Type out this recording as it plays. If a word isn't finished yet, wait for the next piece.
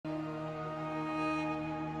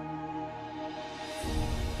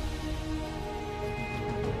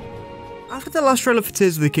After the last trailer for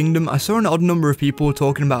Tears of the Kingdom, I saw an odd number of people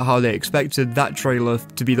talking about how they expected that trailer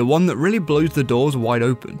to be the one that really blows the doors wide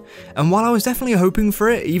open. And while I was definitely hoping for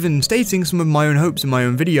it, even stating some of my own hopes in my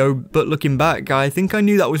own video, but looking back, I think I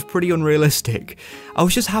knew that was pretty unrealistic. I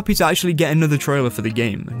was just happy to actually get another trailer for the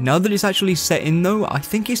game. Now that it's actually set in though, I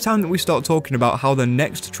think it's time that we start talking about how the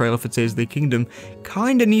next trailer for Tears of the Kingdom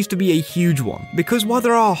kinda needs to be a huge one. Because while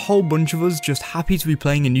there are a whole bunch of us just happy to be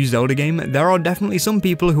playing a new Zelda game, there are definitely some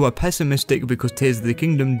people who are pessimistic because Tears of the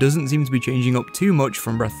Kingdom doesn't seem to be changing up too much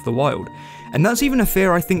from Breath of the Wild. And that's even a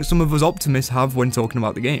fear I think some of us optimists have when talking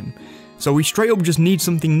about the game. So we straight up just need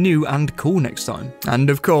something new and cool next time. And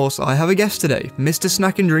of course, I have a guest today, Mr.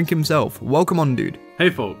 Snack and Drink himself. Welcome on, dude. Hey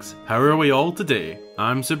folks, how are we all today?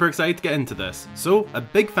 I'm super excited to get into this, so a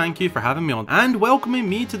big thank you for having me on and welcoming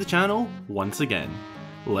me to the channel once again.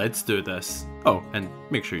 Let's do this. Oh, and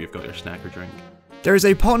make sure you've got your snack or drink. There is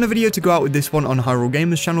a partner video to go out with this one on Hyrule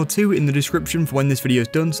Gamers channel too in the description for when this video is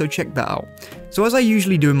done, so check that out. So as I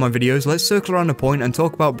usually do in my videos, let's circle around a point and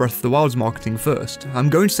talk about Breath of the Wild's marketing first. I'm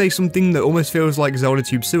going to say something that almost feels like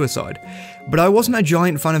Zeldatube suicide, but I wasn't a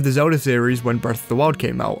giant fan of the Zelda series when Breath of the Wild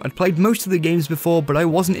came out. I'd played most of the games before, but I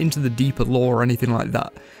wasn't into the deeper lore or anything like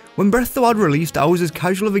that. When Breath of the Wild released, I was as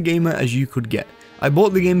casual of a gamer as you could get. I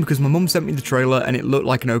bought the game because my mum sent me the trailer and it looked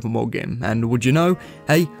like an open world game, and would you know,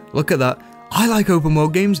 hey, look at that. I like open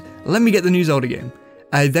world games, let me get the new Zelda game.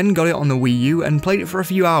 I then got it on the Wii U and played it for a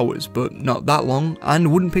few hours, but not that long,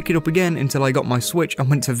 and wouldn't pick it up again until I got my Switch and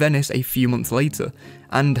went to Venice a few months later,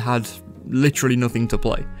 and had literally nothing to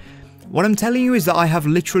play. What I'm telling you is that I have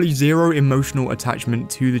literally zero emotional attachment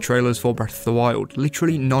to the trailers for Breath of the Wild,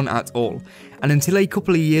 literally none at all. And until a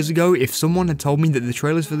couple of years ago, if someone had told me that the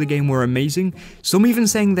trailers for the game were amazing, some even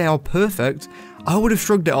saying they are perfect, I would have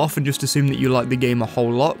shrugged it off and just assumed that you like the game a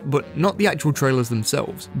whole lot, but not the actual trailers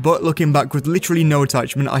themselves. But looking back with literally no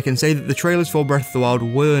attachment, I can say that the trailers for Breath of the Wild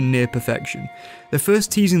were near perfection. The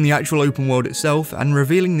first teasing the actual open world itself and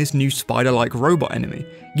revealing this new spider-like robot enemy,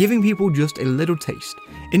 giving people just a little taste.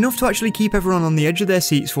 Enough to actually keep everyone on the edge of their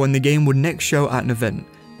seats for when the game would next show at an event.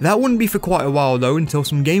 That wouldn't be for quite a while though until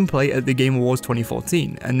some gameplay at the Game Awards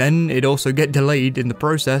 2014, and then it'd also get delayed in the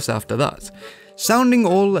process after that. Sounding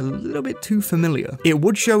all a little bit too familiar. It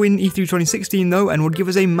would show in E3 2016 though, and would give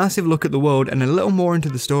us a massive look at the world and a little more into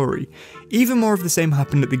the story. Even more of the same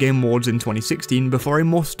happened at the Game Awards in 2016 before a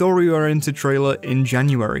more story-oriented trailer in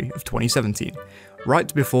January of 2017,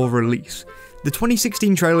 right before release. The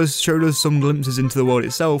 2016 trailers showed us some glimpses into the world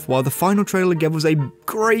itself, while the final trailer gave us a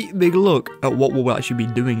great big look at what we'll actually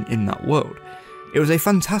be doing in that world. It was a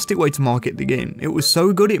fantastic way to market the game. It was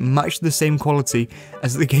so good it matched the same quality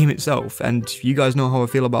as the game itself, and you guys know how I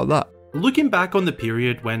feel about that. Looking back on the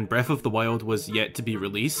period when Breath of the Wild was yet to be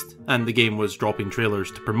released, and the game was dropping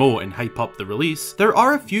trailers to promote and hype up the release, there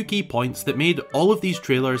are a few key points that made all of these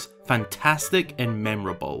trailers fantastic and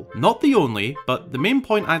memorable. Not the only, but the main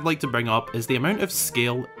point I'd like to bring up is the amount of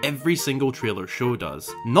scale every single trailer showed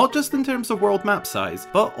us. Not just in terms of world map size,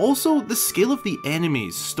 but also the scale of the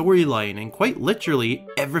enemies, storyline, and quite literally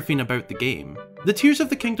everything about the game. The Tears of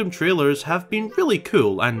the Kingdom trailers have been really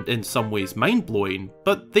cool and in some ways mind-blowing,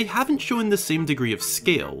 but they haven't shown the same degree of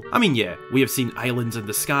scale. I mean yeah, we have seen islands in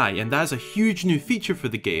the sky and that is a huge new feature for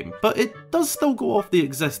the game, but it does still go off the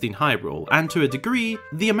existing Hyrule, and to a degree,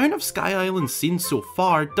 the amount of Sky Islands seen so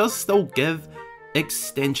far does still give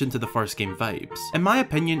extension to the first game vibes. In my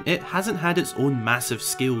opinion, it hasn't had its own massive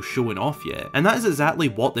scale showing off yet, and that is exactly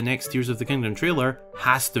what the next Tears of the Kingdom trailer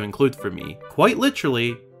has to include for me. Quite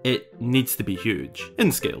literally, it needs to be huge,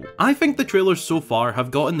 in scale. I think the trailers so far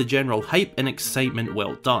have gotten the general hype and excitement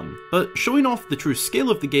well done, but showing off the true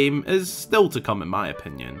scale of the game is still to come in my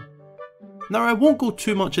opinion. Now I won't go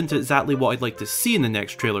too much into exactly what I'd like to see in the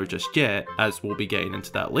next trailer just yet, as we'll be getting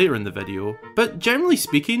into that later in the video, but generally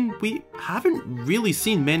speaking, we haven't really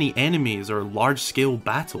seen many enemies or large scale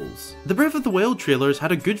battles. The Breath of the Wild trailers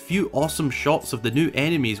had a good few awesome shots of the new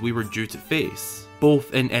enemies we were due to face,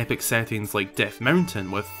 both in epic settings like Death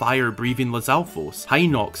Mountain with fire-breathing Lizalfos,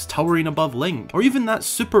 Hinox towering above Link, or even that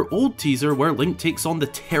super old teaser where Link takes on the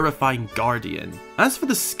terrifying Guardian. As for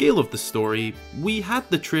the scale of the story, we had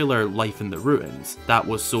the trailer Life in the Ruins, that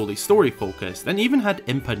was solely story focused and even had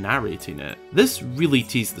Impa narrating it. This really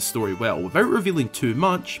teased the story well without revealing too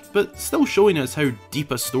much, but still showing us how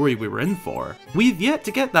deep a story we were in for. We've yet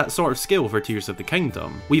to get that sort of scale for Tears of the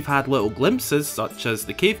Kingdom. We've had little glimpses such as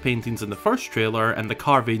the cave paintings in the first trailer and the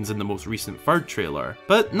carvings in the most recent third trailer,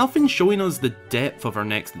 but nothing showing us the depth of our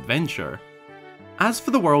next adventure. As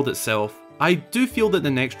for the world itself, I do feel that the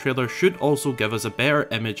next trailer should also give us a better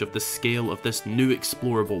image of the scale of this new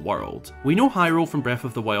explorable world. We know Hyrule from Breath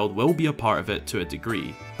of the Wild will be a part of it to a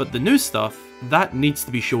degree, but the new stuff, that needs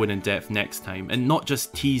to be shown in depth next time and not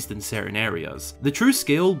just teased in certain areas. The true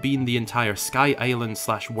scale being the entire Sky Island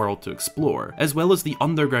 / world to explore, as well as the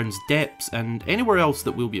underground's depths and anywhere else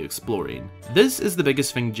that we'll be exploring. This is the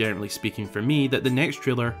biggest thing generally speaking for me that the next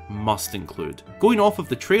trailer must include, going off of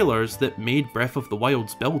the trailers that made Breath of the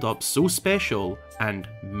Wild's build up so special and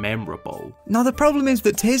memorable. Now the problem is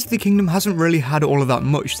that Tears of the Kingdom hasn't really had all of that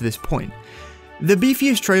much to this point. The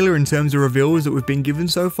beefiest trailer in terms of reveals that we've been given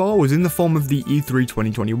so far was in the form of the E3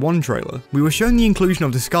 2021 trailer. We were shown the inclusion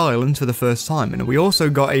of the Sky Islands for the first time, and we also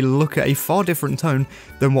got a look at a far different tone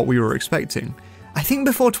than what we were expecting. I think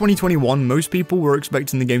before 2021, most people were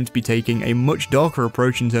expecting the game to be taking a much darker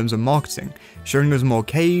approach in terms of marketing, showing us more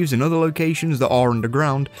caves and other locations that are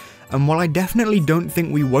underground, and while I definitely don't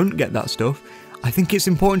think we won't get that stuff, I think it's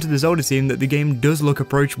important to the Zelda team that the game does look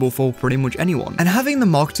approachable for pretty much anyone, and having the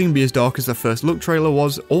marketing be as dark as the first look trailer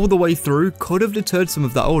was all the way through could have deterred some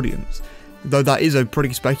of that audience, though that is a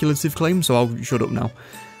pretty speculative claim, so I'll shut up now.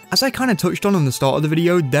 As I kinda touched on the start of the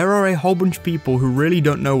video, there are a whole bunch of people who really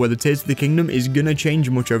don't know whether Tears of the Kingdom is gonna change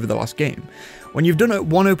much over the last game. When you've done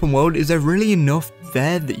one open world, is there really enough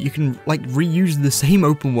there that you can like reuse the same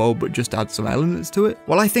open world but just add some elements to it?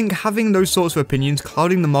 Well, I think having those sorts of opinions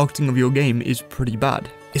clouding the marketing of your game is pretty bad.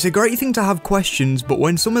 It's a great thing to have questions, but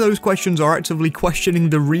when some of those questions are actively questioning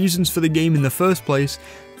the reasons for the game in the first place,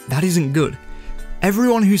 that isn't good.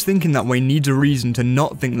 Everyone who's thinking that way needs a reason to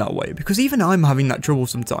not think that way, because even I'm having that trouble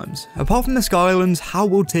sometimes. Apart from the Sky Islands, how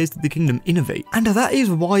will Tears of the Kingdom innovate? And that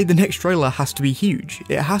is why the next trailer has to be huge.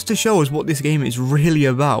 It has to show us what this game is really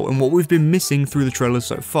about and what we've been missing through the trailers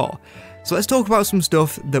so far. So let's talk about some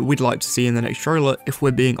stuff that we'd like to see in the next trailer if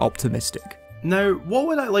we're being optimistic. Now, what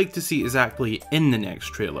would I like to see exactly in the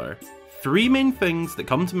next trailer? Three main things that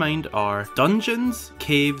come to mind are dungeons,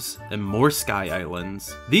 caves, and more Sky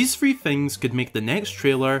Islands. These three things could make the next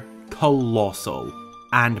trailer colossal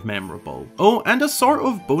and memorable. Oh, and a sort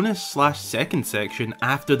of bonus / second section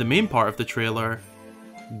after the main part of the trailer,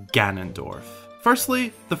 Ganondorf.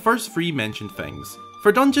 Firstly, the first three mentioned things.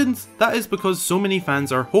 For dungeons, that is because so many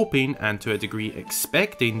fans are hoping, and to a degree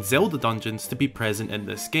expecting, Zelda dungeons to be present in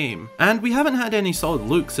this game. And we haven't had any solid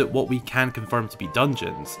looks at what we can confirm to be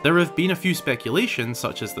dungeons. There have been a few speculations,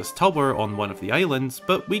 such as this tower on one of the islands,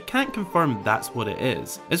 but we can't confirm that's what it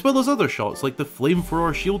is, as well as other shots like the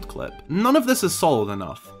flamethrower shield clip. None of this is solid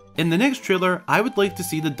enough. In the next trailer, I would like to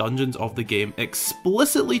see the dungeons of the game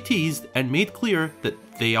explicitly teased and made clear that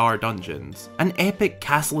they are dungeons. An epic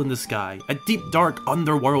castle in the sky, a deep dark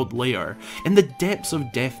underworld lair, in the depths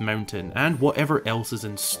of Death Mountain, and whatever else is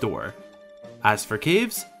in store. As for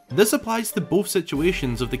caves, this applies to both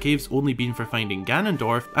situations of the caves only being for finding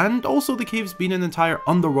Ganondorf, and also the caves being an entire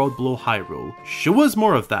underworld below Hyrule. Show us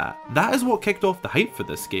more of that. That is what kicked off the hype for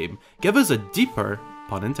this game. Give us a deeper,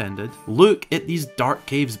 pun intended, look at these dark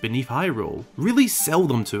caves beneath Hyrule. Really sell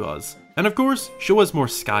them to us. And of course, show us more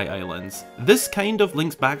Sky Islands. This kind of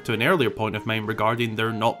links back to an earlier point of mine regarding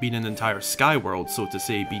there not being an entire Sky World, so to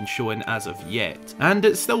say, being shown as of yet. And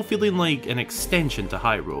it's still feeling like an extension to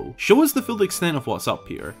Hyrule. Show us the full extent of what's up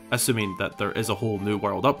here, assuming that there is a whole new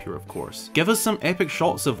world up here of course. Give us some epic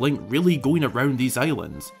shots of Link really going around these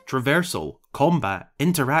islands. Traversal, combat,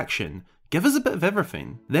 interaction. Give us a bit of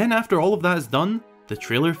everything. Then after all of that is done, the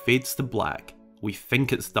trailer fades to black. We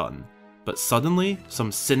think it's done. But suddenly,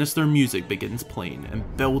 some sinister music begins playing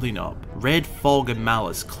and building up. Red fog and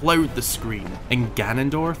malice cloud the screen, and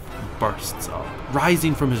Ganondorf bursts up,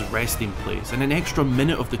 rising from his resting place, and an extra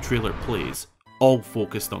minute of the trailer plays, all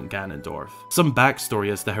focused on Ganondorf. Some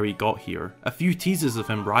backstory as to how he got here, a few teases of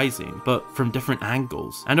him rising, but from different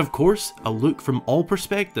angles, and of course, a look from all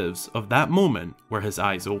perspectives of that moment where his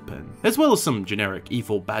eyes open, as well as some generic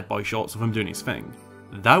evil bad boy shots of him doing his thing.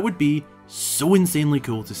 That would be so insanely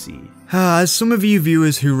cool to see. As some of you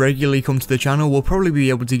viewers who regularly come to the channel will probably be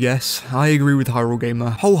able to guess, I agree with Hyrule Gamer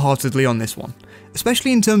wholeheartedly on this one.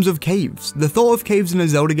 Especially in terms of caves. The thought of caves in a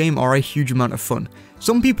Zelda game are a huge amount of fun.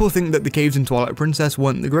 Some people think that the caves in Twilight Princess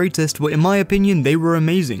weren't the greatest, but in my opinion they were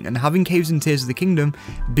amazing, and having caves in Tears of the Kingdom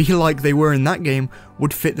be like they were in that game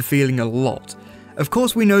would fit the feeling a lot. Of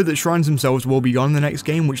course we know that shrines themselves will be gone in the next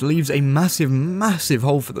game, which leaves a massive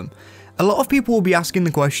hole for them. A lot of people will be asking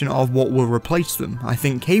the question of what will replace them. I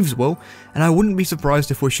think caves will, and I wouldn't be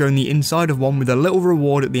surprised if we're shown the inside of one with a little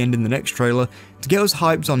reward at the end in the next trailer to get us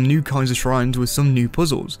hyped on new kinds of shrines with some new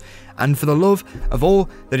puzzles. And for the love of all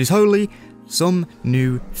that is holy, some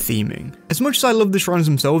new theming. As much as I love the shrines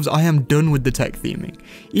themselves, I am done with the tech theming.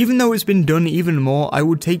 Even though it's been done even more, I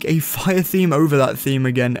would take a fire theme over that theme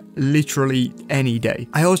again literally any day.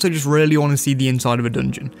 I also just really want to see the inside of a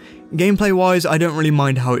dungeon. Gameplay wise, I don't really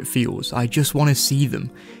mind how it feels, I just want to see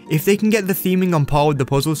them. If they can get the theming on par with the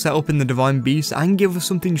puzzle set up in the Divine Beast and give us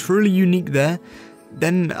something truly unique there,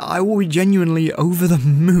 then I will be genuinely over the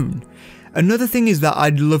moon. Another thing is that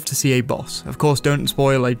I'd love to see a boss. Of course, don't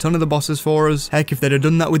spoil a ton of the bosses for us. Heck, if they'd have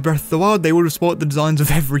done that with Breath of the Wild, they would have spoiled the designs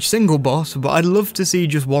of every single boss, but I'd love to see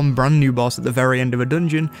just one brand new boss at the very end of a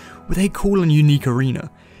dungeon with a cool and unique arena.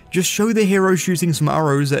 Just show the hero shooting some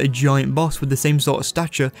arrows at a giant boss with the same sort of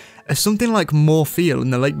stature as something like Morpheal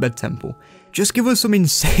in the Lakebed Temple. Just give us some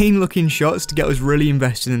insane looking shots to get us really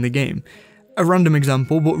invested in the game. A random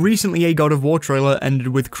example, but recently a God of War trailer ended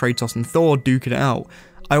with Kratos and Thor duking it out.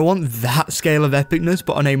 I want that scale of epicness,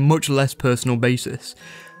 but on a much less personal basis.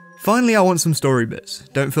 Finally, I want some story bits.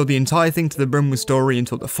 Don't fill the entire thing to the brim with story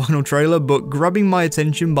until the final trailer, but grabbing my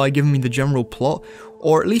attention by giving me the general plot,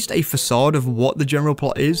 or at least a facade of what the general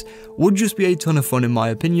plot is, would just be a ton of fun in my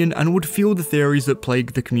opinion, and would fuel the theories that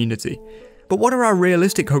plague the community. But what are our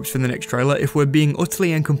realistic hopes for the next trailer if we're being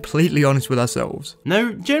utterly and completely honest with ourselves?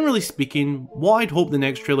 Now, generally speaking, what I'd hope the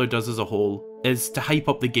next trailer does as a whole is to hype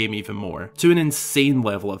up the game even more, to an insane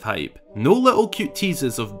level of hype. No little cute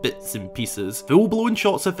teases of bits and pieces, full-blown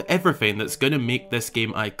shots of everything that's gonna make this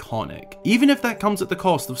game iconic, even if that comes at the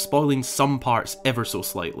cost of spoiling some parts ever so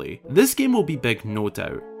slightly. This game will be big, no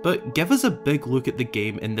doubt, but give us a big look at the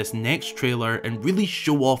game in this next trailer and really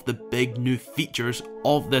show off the big new features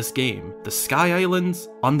of this game. The Sky Islands,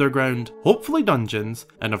 Underground, hopefully dungeons,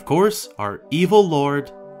 and of course, our evil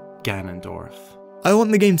lord, Ganondorf. I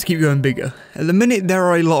want the game to keep going bigger. At the minute, there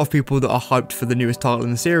are a lot of people that are hyped for the newest title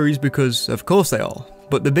in the series because, of course they are.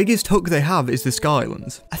 But the biggest hook they have is the Sky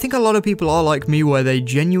Islands. I think a lot of people are like me where they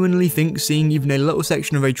genuinely think seeing even a little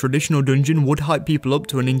section of a traditional dungeon would hype people up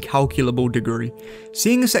to an incalculable degree.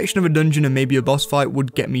 Seeing a section of a dungeon and maybe a boss fight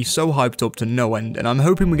would get me so hyped up to no end, and I'm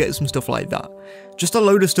hoping we get some stuff like that. Just a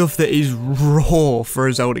load of stuff that is raw for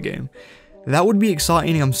a Zelda game. That would be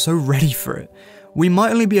exciting and I'm so ready for it. We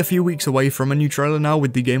might only be a few weeks away from a new trailer now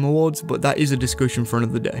with the Game Awards, but that is a discussion for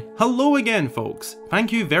another day. Hello again folks,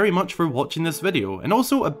 thank you very much for watching this video, and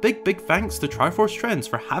also a big thanks to Triforce Trends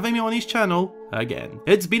for having me on his channel again.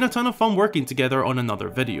 It's been a ton of fun working together on another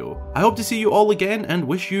video. I hope to see you all again and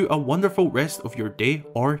wish you a wonderful rest of your day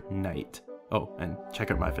or night. Oh, and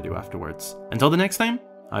check out my video afterwards. Until the next time,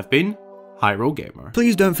 I've been Hyrule Gamer.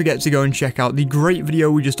 Please don't forget to go and check out the great video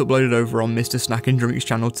we just uploaded over on Mr. Snack and Drink's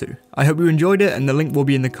channel too. I hope you enjoyed it and the link will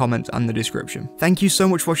be in the comments and the description. Thank you so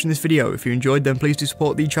much for watching this video. If you enjoyed, then please do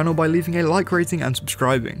support the channel by leaving a like rating and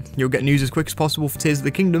subscribing. You'll get news as quick as possible for Tears of the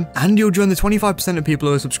Kingdom, and you'll join the 25% of people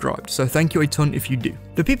who are subscribed, so thank you a ton if you do.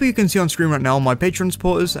 The people you can see on screen right now are my Patreon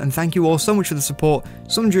supporters, and thank you all so much for the support.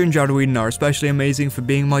 Some during Jadwin are especially amazing for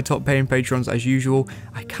being my top paying patrons as usual.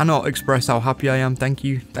 I cannot express how happy I am. Thank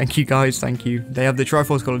you guys, thank you. They have the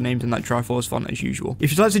Triforce colored names in that Triforce font as usual.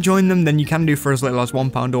 If you'd like to join them, then you can do for as little as £1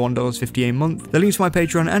 or $1.50 a month. The links to my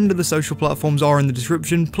Patreon and other social platforms are in the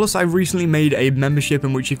description, plus I've recently made a membership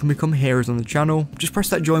in which you can become heroes on the channel. Just press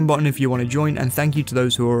that join button if you want to join, and thank you to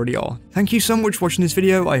those who already are. Thank you so much for watching this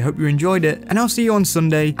video, I hope you enjoyed it, and I'll see you on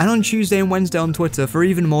Sunday, and on Tuesday and Wednesday on Twitter for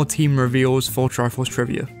even more team reveals for Triforce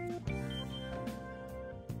Trivia.